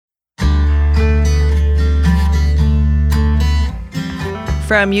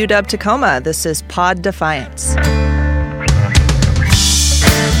from UW Tacoma. This is Pod Defiance.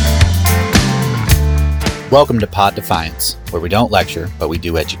 Welcome to Pod Defiance, where we don't lecture, but we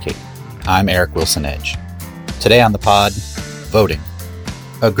do educate. I'm Eric Wilson Edge. Today on the pod, voting.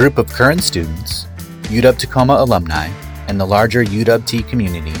 A group of current students, UW Tacoma alumni, and the larger UW-T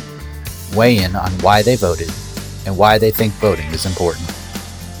community weigh in on why they voted and why they think voting is important.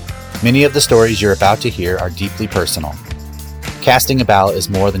 Many of the stories you're about to hear are deeply personal. Casting a ballot is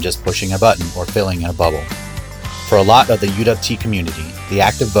more than just pushing a button or filling in a bubble. For a lot of the UW-T community, the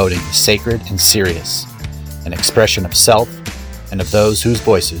act of voting is sacred and serious, an expression of self and of those whose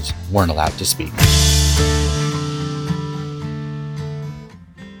voices weren't allowed to speak.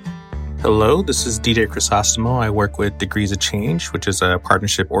 Hello, this is DJ Crisostomo. I work with Degrees of Change, which is a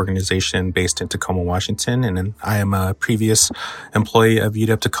partnership organization based in Tacoma, Washington. And I am a previous employee of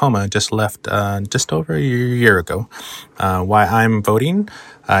UW Tacoma, just left just over a year ago. Why I'm voting,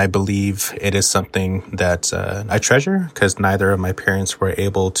 I believe it is something that I treasure because neither of my parents were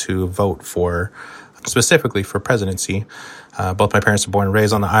able to vote specifically for presidency. Both my parents were born and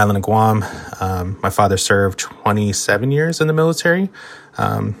raised on the island of Guam. My father served 27 years in the military.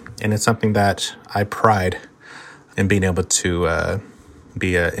 And it's something that I pride in being able to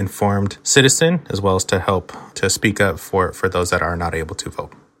be an informed citizen, as well as to help to speak up for those that are not able to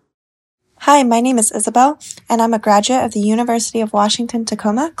vote. Hi, my name is Isabel, and I'm a graduate of the University of Washington,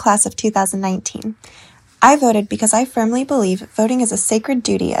 Tacoma, class of 2019. I voted because I firmly believe voting is a sacred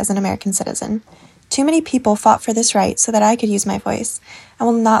duty as an American citizen. Too many people fought for this right so that I could use my voice, and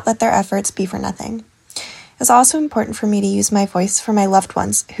will not let their efforts be for nothing. It's also important for me to use my voice for my loved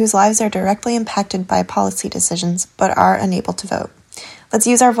ones whose lives are directly impacted by policy decisions but are unable to vote. Let's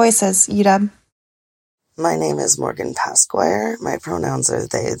use our voices, UW. My name is Morgan Pasquire. My pronouns are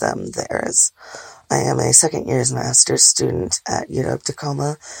they, them, theirs. I am a second-year master's student at UW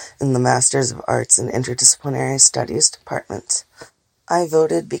Tacoma in the Masters of Arts in Interdisciplinary Studies department. I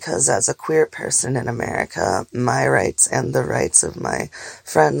voted because as a queer person in America, my rights and the rights of my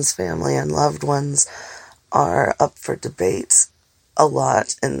friends, family, and loved ones are up for debate a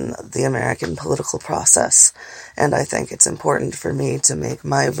lot in the American political process, and I think it's important for me to make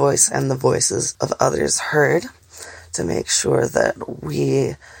my voice and the voices of others heard to make sure that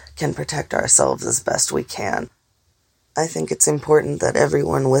we can protect ourselves as best we can. I think it's important that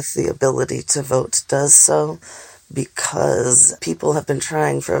everyone with the ability to vote does so, because people have been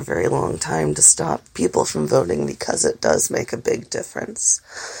trying for a very long time to stop people from voting because it does make a big difference.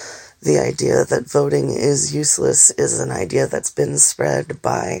 The idea that voting is useless is an idea that's been spread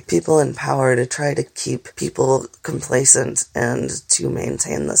by people in power to try to keep people complacent and to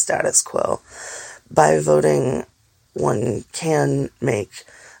maintain the status quo. By voting, one can make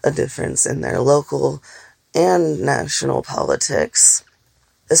a difference in their local and national politics,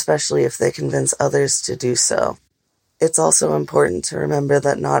 especially if they convince others to do so. It's also important to remember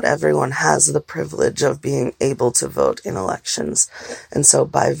that not everyone has the privilege of being able to vote in elections. And so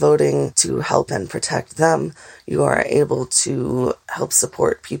by voting to help and protect them, you are able to help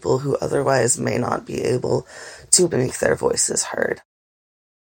support people who otherwise may not be able to make their voices heard.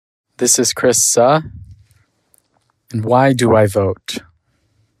 This is Chris Suh. And why do I vote?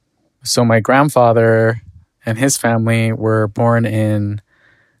 So my grandfather and his family were born in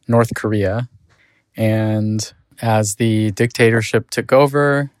North Korea, and as the dictatorship took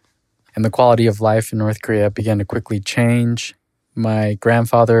over and the quality of life in North Korea began to quickly change, my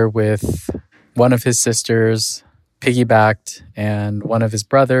grandfather with one of his sisters piggybacked, and one of his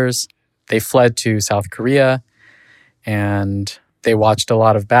brothers, they fled to South Korea, and they watched a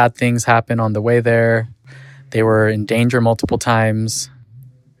lot of bad things happen on the way there. They were in danger multiple times.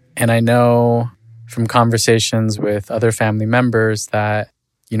 And I know from conversations with other family members that,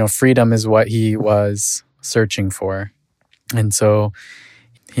 freedom is what he was searching for. And so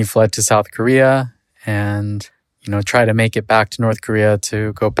he fled to South Korea and, tried to make it back to North Korea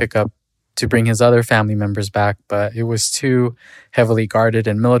to go to bring his other family members back. But it was too heavily guarded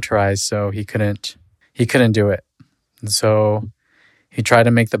and militarized, so he couldn't do it. And so he tried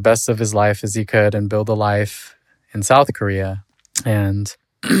to make the best of his life as he could and build a life in South Korea. And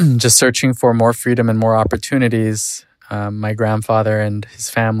just searching for more freedom and more opportunities, my grandfather and his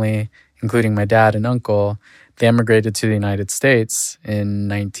family, including my dad and uncle, they immigrated to the United States in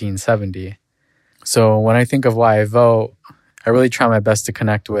 1970. So when I think of why I vote, I really try my best to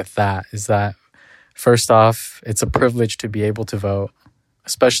connect with that, is that first off, it's a privilege to be able to vote,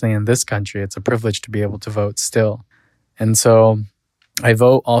 especially in this country. It's a privilege to be able to vote still. And so I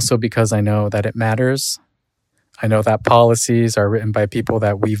vote also because I know that it matters. I know that policies are written by people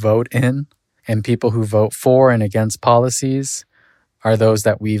that we vote in, and people who vote for and against policies are those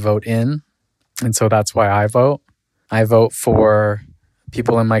that we vote in. And so that's why I vote. I vote for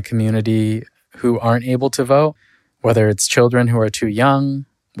people in my community who aren't able to vote, whether it's children who are too young,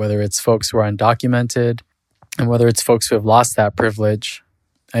 whether it's folks who are undocumented, and whether it's folks who have lost that privilege.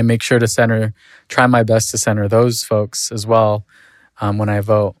 I make sure to try my best to center those folks as well when I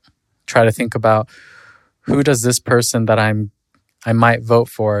vote. Try to think about, who does this person that I might vote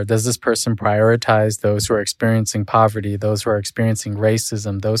for, does this person prioritize those who are experiencing poverty, those who are experiencing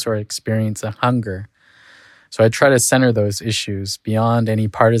racism, those who are experiencing hunger? So I try to center those issues beyond any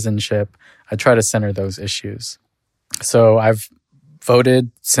partisanship. I try to center those issues. So I've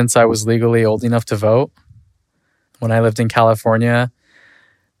voted since I was legally old enough to vote. When I lived in California,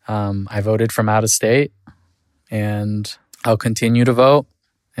 I voted from out of state, and I'll continue to vote,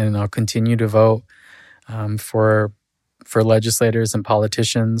 and I'll continue to vote for legislators and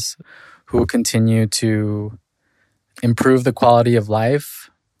politicians who will continue to improve the quality of life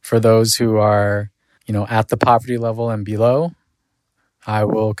for those who are, at the poverty level and below. I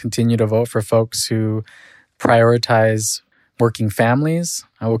will continue to vote for folks who prioritize working families.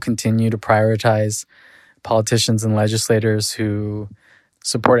 I will continue to prioritize politicians and legislators who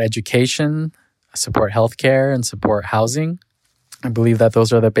support education, support healthcare, and support housing. I believe that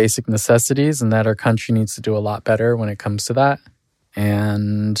those are the basic necessities and that our country needs to do a lot better when it comes to that.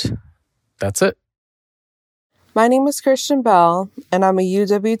 And that's it. My name is Christian Bell, and I'm a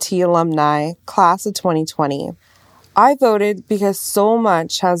UWT alumni, class of 2020. I voted because so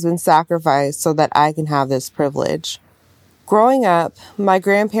much has been sacrificed so that I can have this privilege. Growing up, my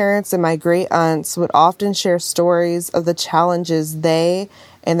grandparents and my great aunts would often share stories of the challenges they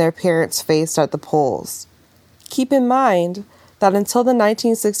and their parents faced at the polls. Keep in mind that until the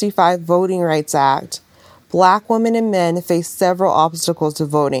 1965 Voting Rights Act, Black women and men faced several obstacles to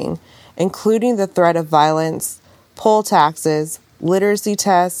voting, including the threat of violence, poll taxes, literacy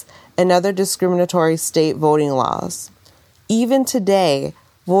tests, and other discriminatory state voting laws. Even today,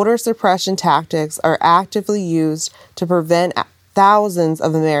 voter suppression tactics are actively used to prevent thousands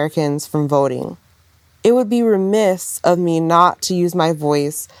of Americans from voting. It would be remiss of me not to use my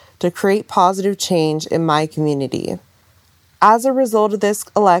voice to create positive change in my community. As a result of this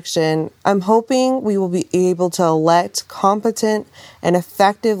election, I'm hoping we will be able to elect competent and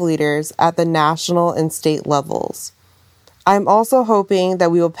effective leaders at the national and state levels. I'm also hoping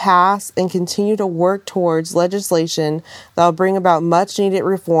that we will pass and continue to work towards legislation that will bring about much-needed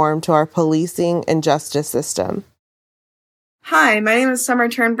reform to our policing and justice system. Hi, my name is Summer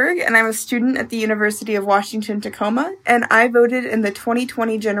Turnberg, and I'm a student at the University of Washington-Tacoma, and I voted in the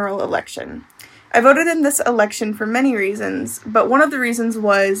 2020 general election. I voted in this election for many reasons, but one of the reasons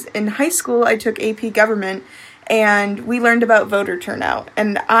was in high school I took AP Government, and we learned about voter turnout.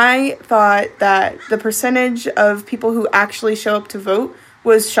 And I thought that the percentage of people who actually show up to vote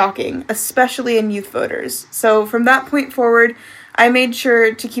was shocking, especially in youth voters. So from that point forward, I made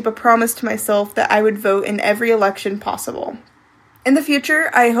sure to keep a promise to myself that I would vote in every election possible. In the future,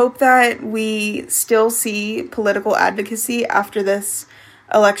 I hope that we still see political advocacy after this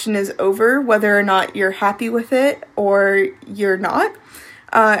election is over, whether or not you're happy with it or you're not.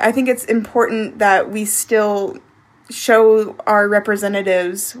 I think it's important that we still show our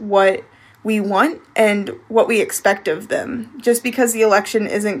representatives what we want and what we expect of them. Just because the election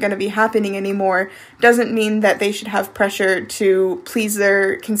isn't going to be happening anymore doesn't mean that they should have pressure to please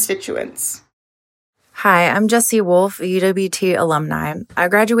their constituents. Hi, I'm Jessie Wolf, a UWT alumni. I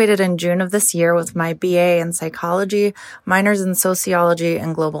graduated in June of this year with my BA in psychology, minors in sociology,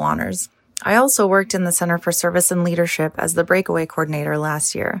 and global honors. I also worked in the Center for Service and Leadership as the breakaway coordinator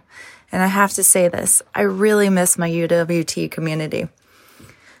last year. And I have to say this, I really miss my UWT community.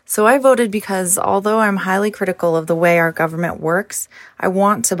 So I voted because although I'm highly critical of the way our government works, I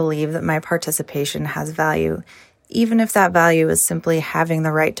want to believe that my participation has value, even if that value is simply having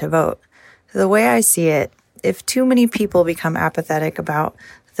the right to vote. The way I see it, if too many people become apathetic about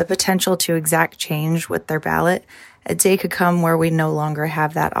the potential to exact change with their ballot, a day could come where we no longer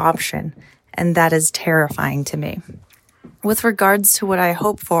have that option, and that is terrifying to me. With regards to what I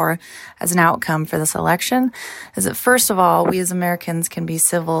hope for as an outcome for this election, is that first of all, we as Americans can be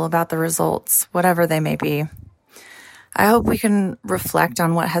civil about the results, whatever they may be. I hope we can reflect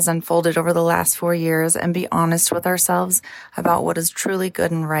on what has unfolded over the last 4 years and be honest with ourselves about what is truly good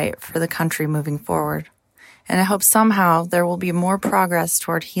and right for the country moving forward. And I hope somehow there will be more progress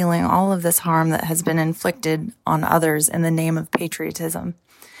toward healing all of this harm that has been inflicted on others in the name of patriotism.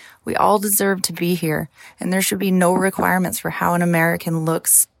 We all deserve to be here, and there should be no requirements for how an American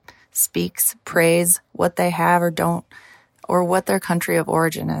looks, speaks, prays, what they have or don't, or what their country of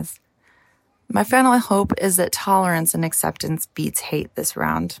origin is. My final hope is that tolerance and acceptance beats hate this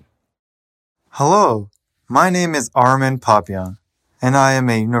round. Hello, my name is Armin Papian, and I am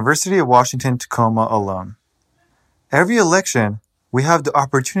a University of Washington Tacoma alum. Every election, we have the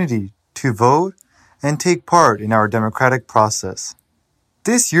opportunity to vote and take part in our democratic process.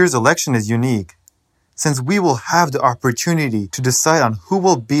 This year's election is unique, since we will have the opportunity to decide on who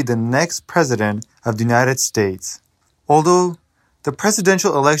will be the next president of the United States. Although the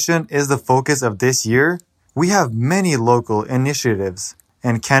presidential election is the focus of this year, we have many local initiatives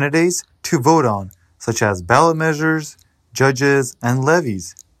and candidates to vote on, such as ballot measures, judges, and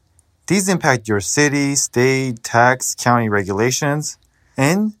levies. These impact your city, state, tax, county regulations,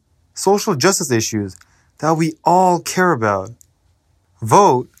 and social justice issues that we all care about.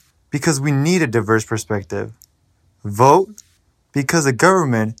 Vote because we need a diverse perspective. Vote because the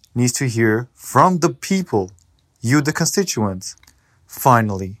government needs to hear from the people, you the constituents.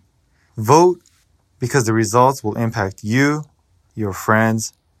 Finally, vote because the results will impact you, your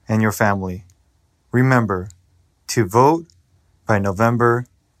friends, and your family. Remember to vote by November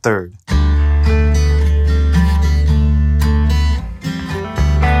 3rd.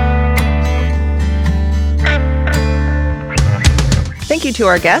 Thank you to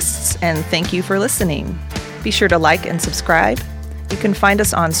our guests, and thank you for listening. Be sure to like and subscribe. You can find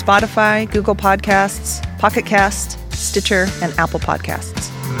us on Spotify, Google Podcasts, Pocket Cast, Stitcher, and Apple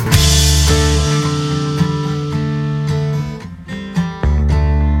Podcasts.